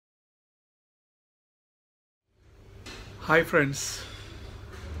Hi friends.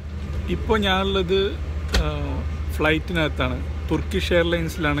 ഇപ്പോൾ ഞാനുള്ളത് ഫ്ലൈറ്റിനകത്താണ്. Turkish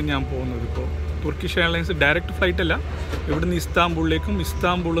എയർലൈൻസിലാണ് ഞാൻ പോകുന്നത്. ഇപ്പോൾ തുർക്കിഷ് എയർലൈൻസ് ഡയറക്റ്റ് ഫ്ലൈറ്റ് അല്ല, ഇവിടുന്ന് ഇസ്താംബുളിലേക്കും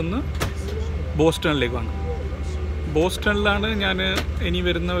ഇസ്താംബുളിൽ നിന്ന് ബോസ്റ്റണിലേക്കുമാണ്. ബോസ്റ്റണിലാണ് ഞാൻ ഇനി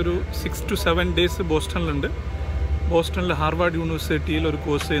വരുന്ന ഒരു 6 to 7 ഡേയ്സ് ബോസ്റ്റണിലുണ്ട്. ബോസ്റ്റണിൽ ഹാർവാർഡ് യൂണിവേഴ്സിറ്റിയിൽ ഒരു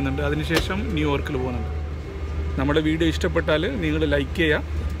കോഴ്സ് ചെയ്യുന്നുണ്ട്. അതിനുശേഷം ന്യൂയോർക്കിൽ പോകുന്നുണ്ട്. നമ്മുടെ വീഡിയോ ഇഷ്ടപ്പെട്ടാൽ നിങ്ങൾ ലൈക്ക് ചെയ്യുക,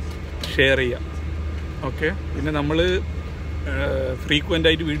 ഷെയർ ചെയ്യുക. ഓക്കെ. പിന്നെ നമ്മൾ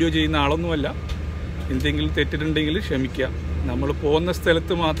ഫ്രീക്വൻ്റായിട്ട് വീഡിയോ ചെയ്യുന്ന ആളൊന്നുമല്ല. എന്തെങ്കിലും തെറ്റിട്ടുണ്ടെങ്കിൽ ക്ഷമിക്കുക. നമ്മൾ പോകുന്ന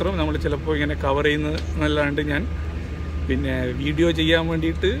സ്ഥലത്ത് മാത്രം നമ്മൾ ചിലപ്പോൾ ഇങ്ങനെ കവർ ചെയ്യുന്നതല്ലാണ്ട് ഞാൻ പിന്നെ വീഡിയോ ചെയ്യാൻ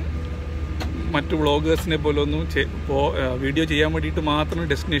വേണ്ടിയിട്ട് മറ്റു വ്ളോഗേഴ്സിനെ പോലെ ഒന്നും വീഡിയോ ചെയ്യാൻ വേണ്ടിയിട്ട് മാത്രം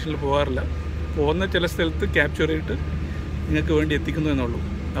ഡെസ്റ്റിനേഷനിൽ പോകാറില്ല. പോകുന്ന ചില സ്ഥലത്ത് ക്യാപ്ചർ ചെയ്തിട്ട് നിങ്ങൾക്ക് വേണ്ടി എത്തിക്കുന്നു എന്നുള്ളൂ.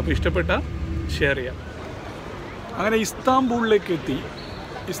 അപ്പോൾ ഇഷ്ടപ്പെട്ടാൽ ഷെയർ ചെയ്യാം. അങ്ങനെ ഇസ്താംബുളിലേക്ക് എത്തി.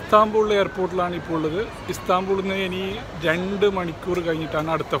 ഇസ്താംബുൾ എയർപോർട്ടിലാണ് ഇപ്പോൾ ഉള്ളത്. ഇസ്താംബുളിൽ നിന്ന് ഇനി 2 മണിക്കൂർ കഴിഞ്ഞിട്ടാണ്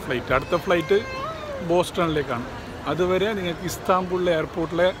അടുത്ത ഫ്ലൈറ്റ് ബോസ്റ്റണിലേക്കാണ്. അതുവരെ നിങ്ങൾക്ക് ഇസ്താംബുളിലെ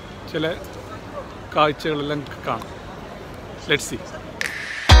എയർപോർട്ടിലെ ചില കാഴ്ചകളെല്ലാം കാണാം. Let's see.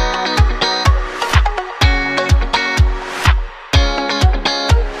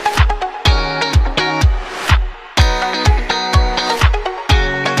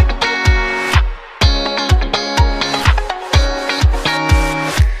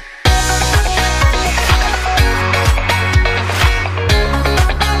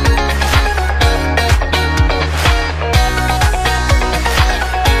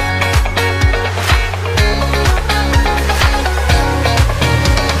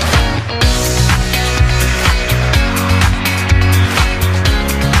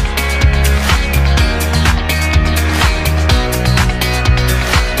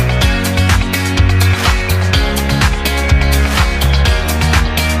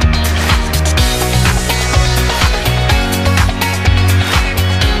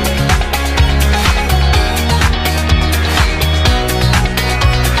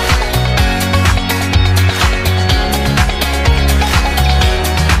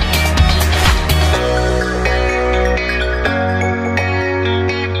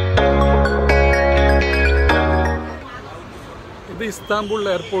 ഇസ്താംബുൾ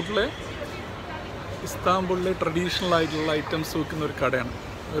എയർപോർട്ടിലെ ഇസ്താംബുളിലെ ട്രഡീഷണൽ ആയിട്ടുള്ള ഐറ്റംസ് വിൽക്കുന്ന ഒരു കടയാണ്,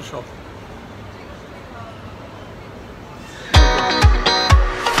 ഒരു ഷോപ്പ്.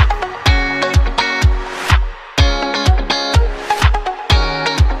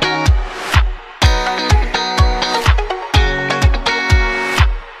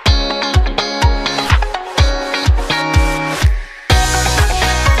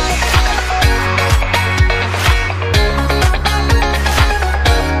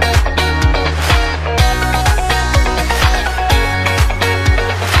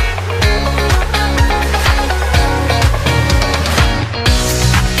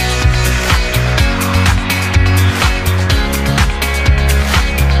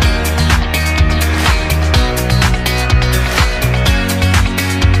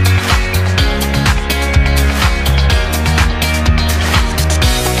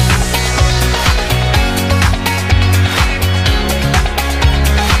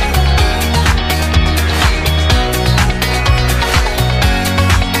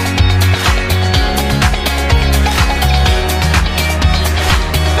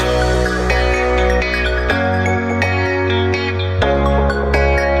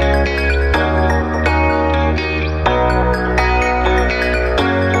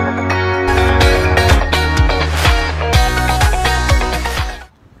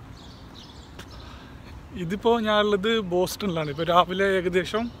 ഇതിപ്പോൾ ഞാനുള്ളത് ബോസ്റ്റണിലാണ്. ഇപ്പോൾ രാവിലെ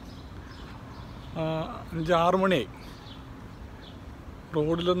ഏകദേശം 5-6 മണിയായി.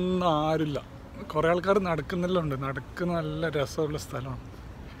 റോഡിലൊന്നും ആരില്ല. കുറേ ആൾക്കാർ നടക്കുന്നെല്ലാം ഉണ്ട്. നടക്കുന്ന നല്ല രസമുള്ള സ്ഥലമാണ്,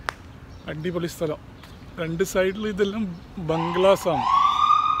 അടിപൊളി സ്ഥലം. 2 സൈഡിൽ ഇതെല്ലാം ബംഗ്ലാസാണ്.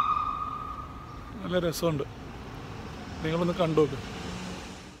 നല്ല രസമുണ്ട്. നിങ്ങളൊന്ന് കണ്ടു നോക്ക്.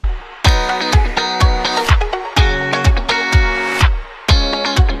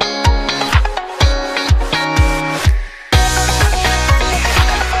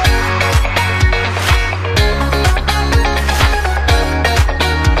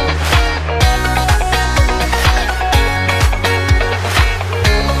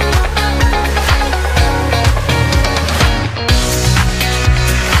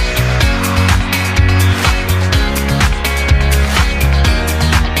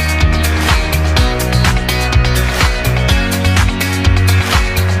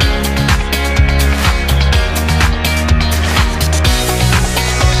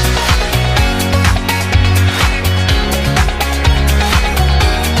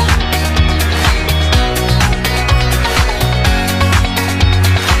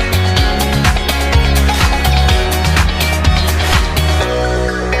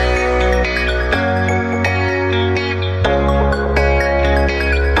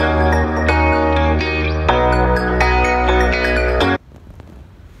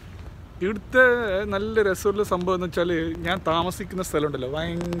 നല്ല രസമുള്ള സംഭവം എന്ന് വെച്ചാൽ ഞാൻ താമസിക്കുന്ന സ്ഥലമുണ്ടല്ലോ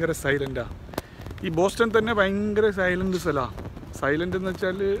ഭയങ്കര സൈലൻ്റാണ്. ഈ ബോസ്റ്റൺ തന്നെ ഭയങ്കര സൈലൻ്റ് സ്ഥലമാണ്. സൈലൻ്റ് എന്ന്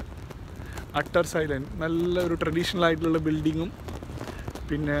വെച്ചാൽ അട്ടർ സൈലൻറ്റ്. നല്ല ഒരു ട്രഡീഷണൽ ആയിട്ടുള്ള ബിൽഡിങ്ങും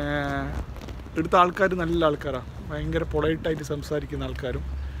പിന്നെ ഇവിടുത്തെ ആൾക്കാർ നല്ല ആൾക്കാരാണ്, ഭയങ്കര പൊളൈറ്റായിട്ട് സംസാരിക്കുന്ന ആൾക്കാരും.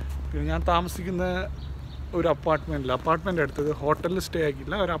 പിന്നെ ഞാൻ താമസിക്കുന്ന ഒരു അപ്പാർട്ട്മെൻറ്റ് എടുത്തത്, ഹോട്ടലിൽ സ്റ്റേ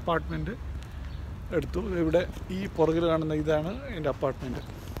ആക്കിയില്ല, ഒരു അപ്പാർട്ട്മെൻറ്റ് എടുത്തു. ഇവിടെ ഈ പുറകിൽ കാണുന്ന ഇതാണ് എൻ്റെ അപ്പാർട്ട്മെൻറ്റ്.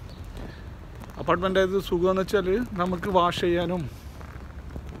 അപ്പാർട്ട്മെൻറ്റ് സുഖമെന്ന് വെച്ചാൽ നമുക്ക് വാഷ് ചെയ്യാനും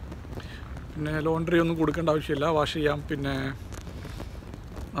പിന്നെ ലോണ്ടറി ഒന്നും കൊടുക്കേണ്ട ആവശ്യമില്ല, വാഷ് ചെയ്യാം. പിന്നെ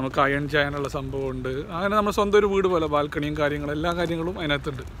നമുക്ക് അയൺ ചെയ്യാനുള്ള സംഭവമുണ്ട്. അങ്ങനെ നമ്മൾ സ്വന്തം ഒരു വീട് പോലെ ബാൽക്കണിയും കാര്യങ്ങളും എല്ലാ കാര്യങ്ങളും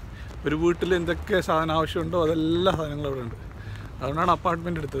അതിനകത്തുണ്ട്. ഒരു വീട്ടിൽ എന്തൊക്കെ സാധനം ആവശ്യമുണ്ടോ അതെല്ലാ സാധനങ്ങളും അവിടെ ഉണ്ട്. അതുകൊണ്ടാണ്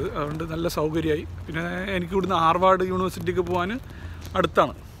അപ്പാർട്ട്മെൻറ്റ് എടുത്തത്. അതുകൊണ്ട് നല്ല സൗകര്യമായി. പിന്നെ എനിക്ക് ഇവിടുന്ന് ഹാർവാർഡ് യൂണിവേഴ്സിറ്റിക്ക് പോകാൻ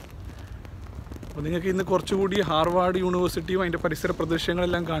അടുത്താണ്. അപ്പോൾ നിങ്ങൾക്ക് ഇന്ന് കുറച്ചുകൂടി ഹാർവാർഡ് യൂണിവേഴ്സിറ്റിയും അതിൻ്റെ പരിസര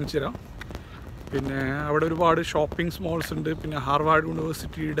പ്രദേശങ്ങളെല്ലാം കാണിച്ചു തരാം. പിന്നെ അവിടെ ഒരുപാട് ഷോപ്പിംഗ് മോൾസ് ഉണ്ട്. പിന്നെ ഹാർവാർഡ്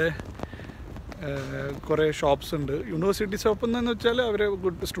യൂണിവേഴ്സിറ്റിയുടെ കുറേ ഷോപ്സ് ഉണ്ട്. യൂണിവേഴ്സിറ്റി ഷോപ്പ് എന്ന് വെച്ചാൽ അവരെ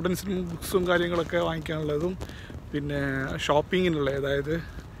സ്റ്റുഡൻസിനും ബുക്സും കാര്യങ്ങളൊക്കെ വാങ്ങിക്കാനുള്ളതും പിന്നെ ഷോപ്പിങ്ങിനുള്ള, അതായത്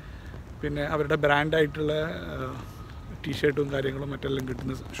പിന്നെ അവരുടെ ബ്രാൻഡായിട്ടുള്ള ടീഷർട്ടും കാര്യങ്ങളും മറ്റെല്ലാം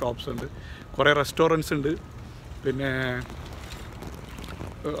കിട്ടുന്ന ഷോപ്സ് ഉണ്ട്. കുറേ റെസ്റ്റോറൻറ്റ്സ് ഉണ്ട്. പിന്നെ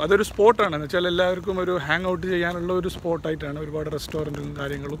അതൊരു സ്പോട്ടാണ് എന്ന് വെച്ചാൽ എല്ലാവർക്കും ഒരു ഹാങ് ഔട്ട് ചെയ്യാനുള്ള ഒരു സ്പോട്ടായിട്ടാണ്. ഒരുപാട് റെസ്റ്റോറൻറ്റും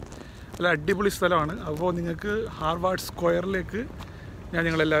കാര്യങ്ങളും നല്ല അടിപൊളി സ്ഥലമാണ്. അപ്പോൾ നിങ്ങൾക്ക് ഹാർവാർഡ് സ്ക്വയറിലേക്ക് ഞാൻ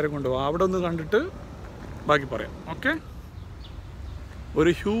നിങ്ങളെല്ലാവരും കൊണ്ടുപോകാം. അവിടെ ഒന്ന് കണ്ടിട്ട് ബാക്കി പറയാം. ഓക്കെ.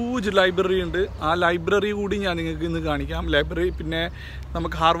 ഒരു ഹ്യൂജ് ലൈബ്രറി ഉണ്ട്. ആ ലൈബ്രറി കൂടി ഞാൻ നിങ്ങൾക്ക് ഇന്ന് കാണിക്കാം. ലൈബ്രറി പിന്നെ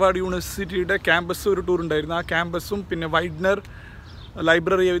നമുക്ക് ഹാർവാർഡ് യൂണിവേഴ്സിറ്റിയുടെ ക്യാമ്പസ് ഒരു ടൂർ ഉണ്ടായിരുന്നു. ആ ക്യാമ്പസും പിന്നെ വൈഡ്നർ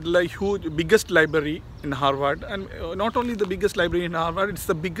library is the huge biggest library in Harvard, and not only the biggest library in Harvard, it's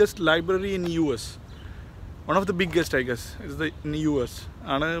the biggest library in US. One of the biggest, I guess, is the in US.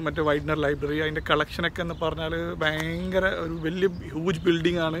 ആണ് മറ്റേ വൈഡ്നർ library. അതിൻ്റെ കളക്ഷനൊക്കെ എന്ന് പറഞ്ഞാൽ ഭയങ്കര ഒരു വലിയ huge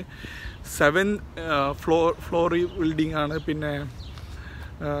building ആണ്. 7 Flory building ആണ്. പിന്നെ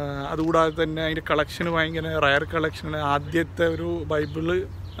അതുകൂടാതെ തന്നെ അതിൻ്റെ കളക്ഷന് ഭയങ്കര റയർ കളക്ഷൻ, ആദ്യത്തെ ഒരു ബൈബിള്,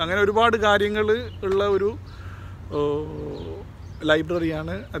 അങ്ങനെ ഒരുപാട് കാര്യങ്ങൾ ഉള്ള ഒരു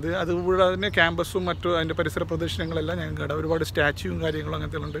ലൈബ്രറിയാണ് അത്. അതുകൂടാതെ തന്നെ ക്യാമ്പസും മറ്റു അതിൻ്റെ പരിസര പ്രദേശങ്ങളെല്ലാം ഞങ്ങൾക്ക് അവിടെ ഒരുപാട് സ്റ്റാച്യൂവും കാര്യങ്ങളും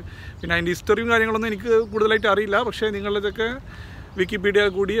അങ്ങനത്തെ ഉണ്ട്. പിന്നെ അതിൻ്റെ ഹിസ്റ്ററിയും കാര്യങ്ങളൊന്നും എനിക്ക് കൂടുതലായിട്ട് അറിയില്ല, പക്ഷേ നിങ്ങളിതൊക്കെ വിക്കിപീഡിയ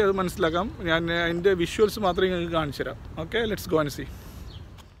കൂടി അത് മനസ്സിലാക്കാം. ഞാൻ അതിൻ്റെ വിഷ്വൽസ് മാത്രമേ നിങ്ങൾക്ക് കാണിച്ചു തരാം. Okay, let's go and see.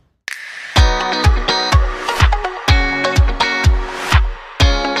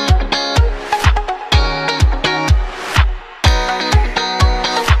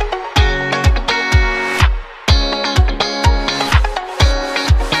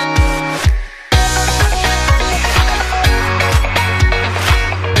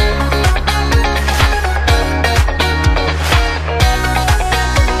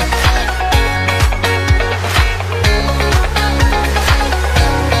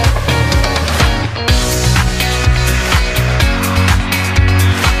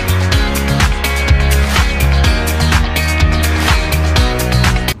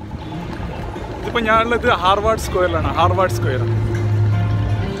 ഇപ്പോൾ ഞാനുള്ളത് ഹാർവാർഡ് സ്ക്വയറിലാണ്. ഹാർവാർഡ് സ്ക്വയർ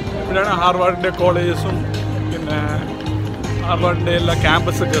ഇവിടെയാണ് ഹാർവാർഡിൻ്റെ കോളേജസും പിന്നെ ഹാർവാർഡിൻ്റെ എല്ലാ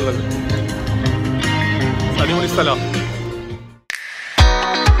ക്യാമ്പസൊക്കെ ഉള്ളത്. അടിപൊളി സ്ഥലമാണ്.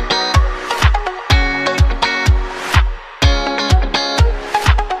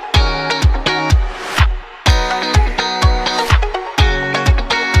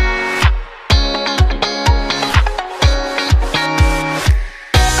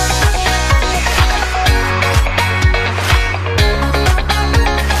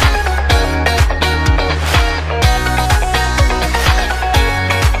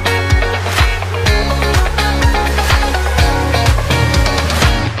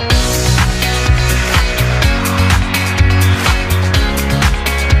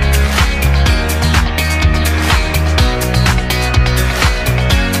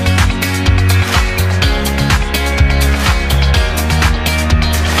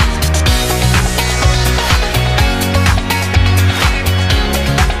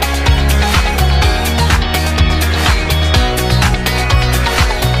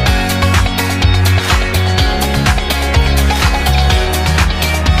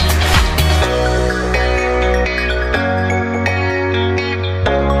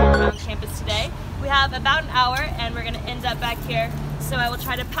 About an hour and we're going to end up back here, so I will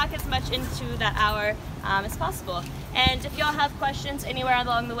try to pack as much into that hour as possible. And if y'all have questions anywhere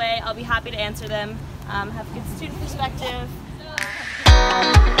along the way, I'll be happy to answer them. Have a good student perspective.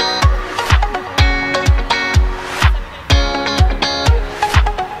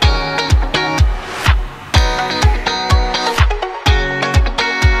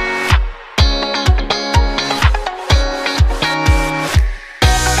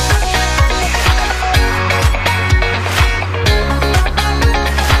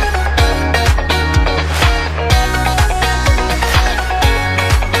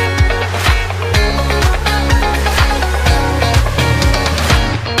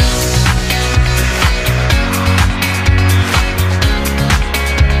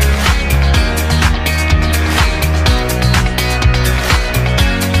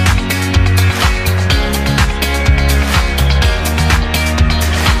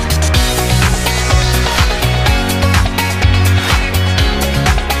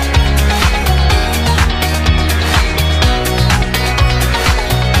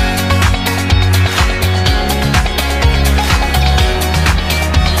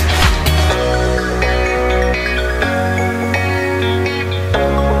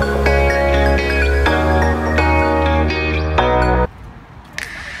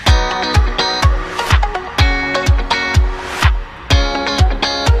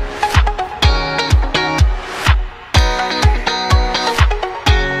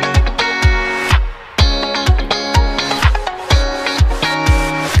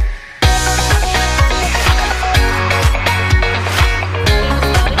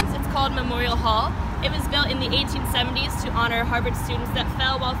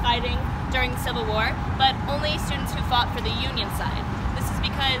 while fighting during the Civil War, but only students who fought for the Union side. This is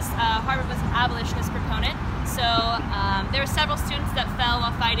because Harvard was an abolitionist proponent, so there were several students that fell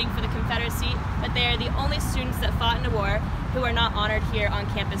while fighting for the Confederacy, but they are the only students that fought in the war who are not honored here on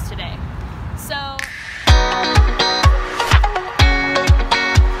campus today. So.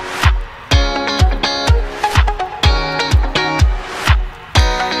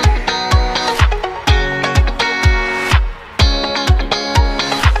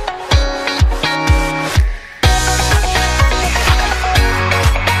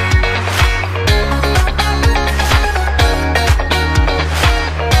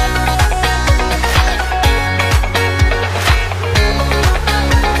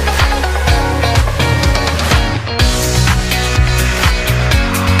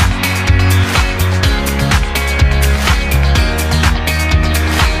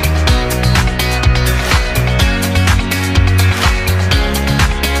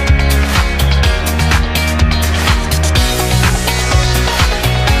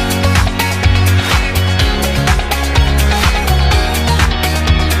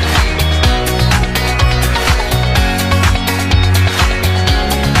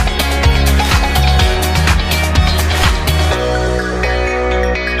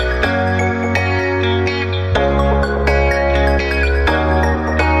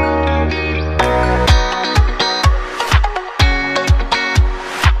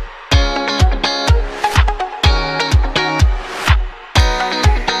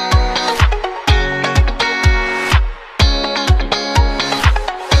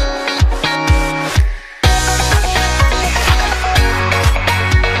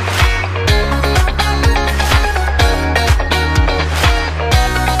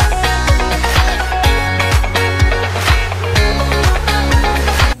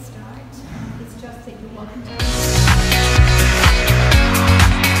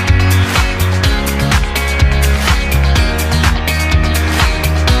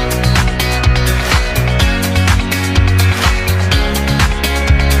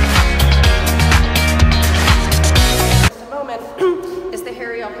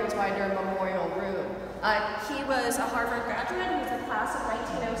 He was a Harvard graduate. He was a class of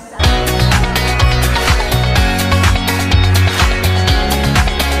 1907.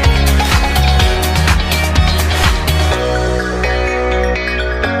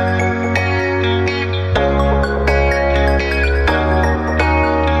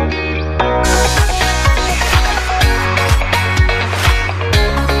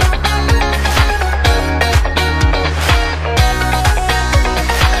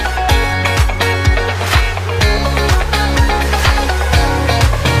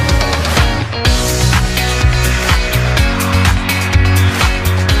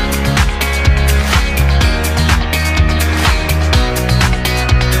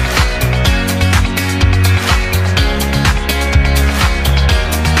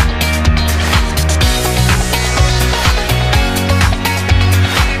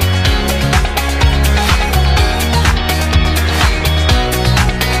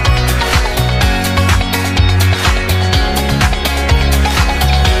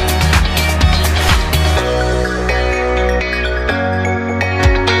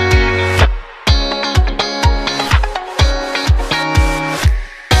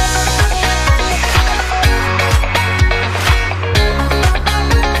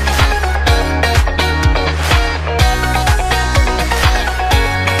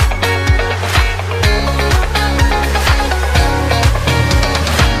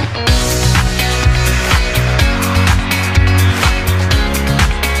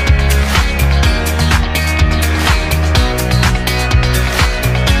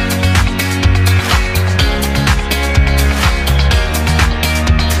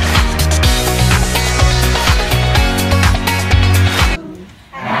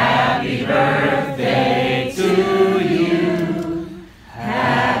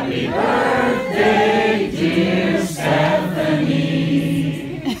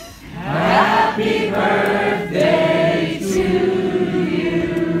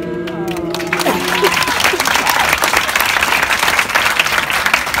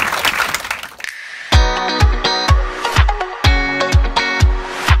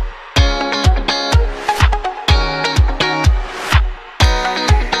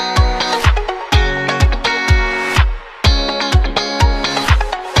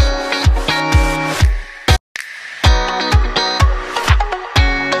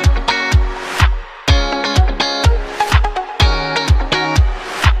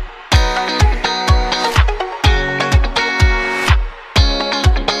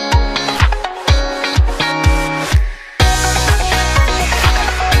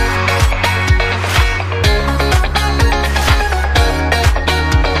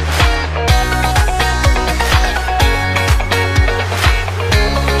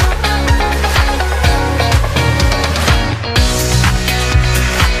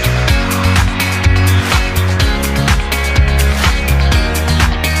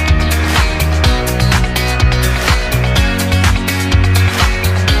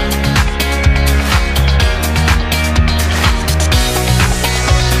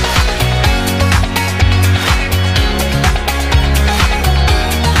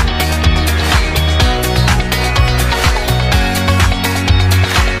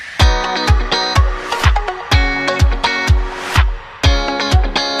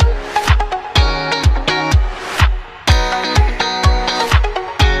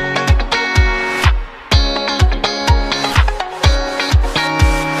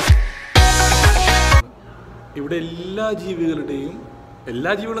 ജീവികളുടെയും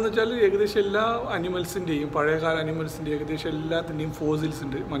ജീവികളെന്ന് വെച്ചാൽ ഏകദേശം എല്ലാ അനിമൽസിൻ്റെയും പഴയകാല അനിമൽസിൻ്റെ ഏകദേശം എല്ലാത്തിൻ്റെയും fossils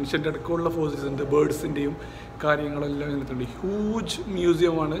ഉണ്ട്. മനുഷ്യൻ്റെ അടക്കമുള്ള fossils ഉണ്ട്, ബേർഡ്സിൻ്റെയും കാര്യങ്ങളെല്ലാം ഇതിനകത്തുണ്ട്. ഹ്യൂജ്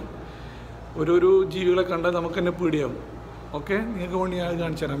മ്യൂസിയമാണ്. ഓരോരോ ജീവികളെ കണ്ടാൽ നമുക്ക് തന്നെ പേടിയാവും. ഓക്കെ, നിങ്ങൾക്ക് വേണ്ടി ഞാൻ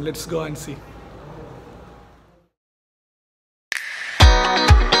കാണിച്ചു തരാം. Let's go and see.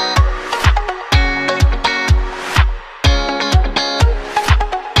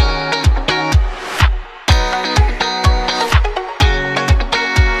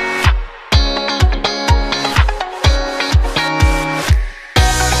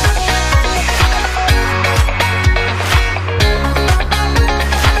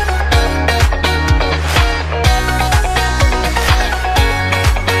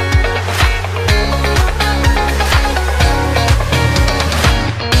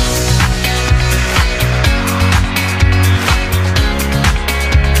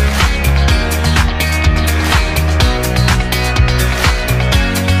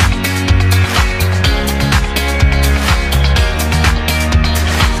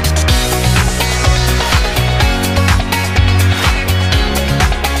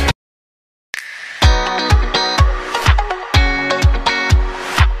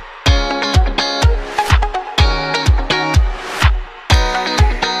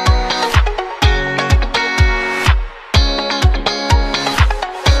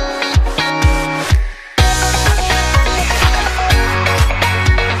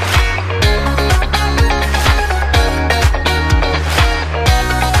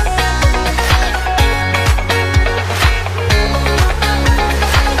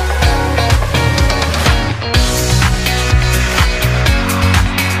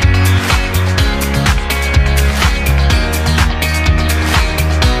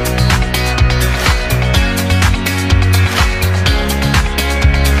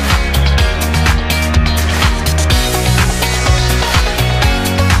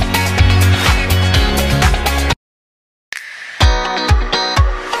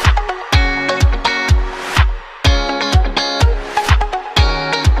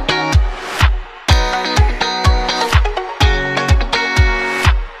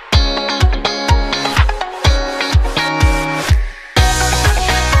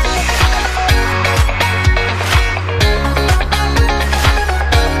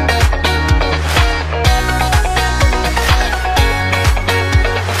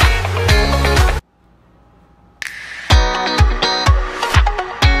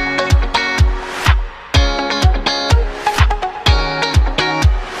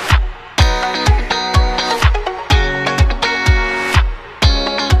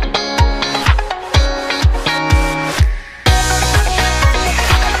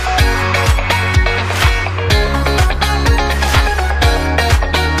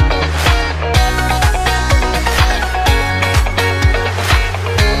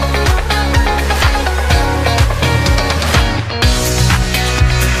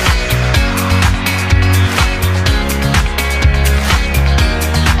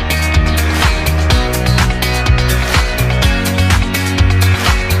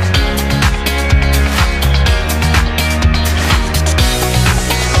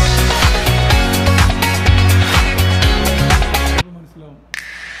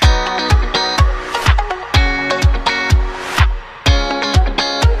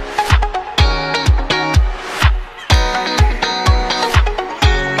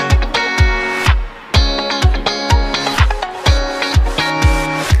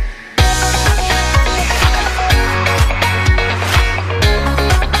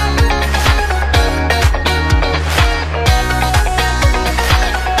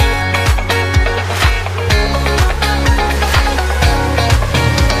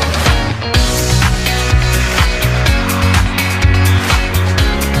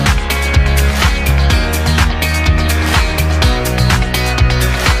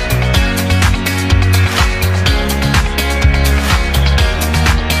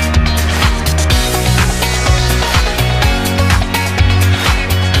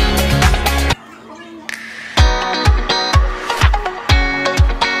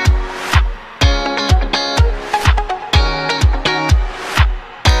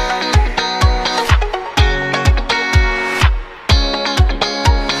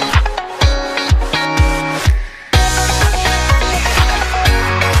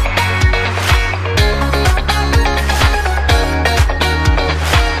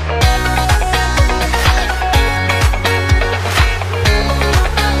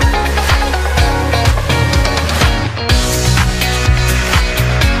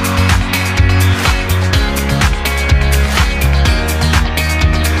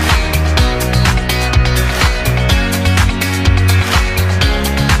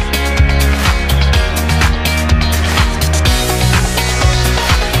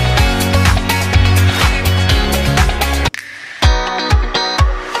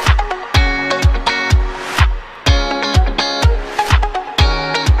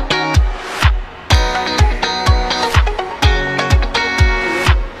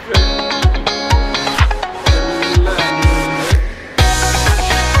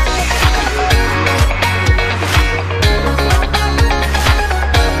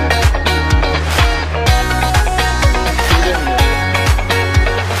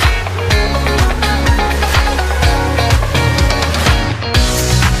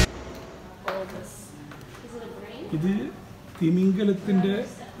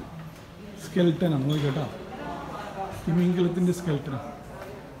 സ്കെൽട്ടനാണ് നോക്കിക്കേട്ടോ തിമിംഗലത്തിൻ്റെ സ്കെൽട്ടനാണ്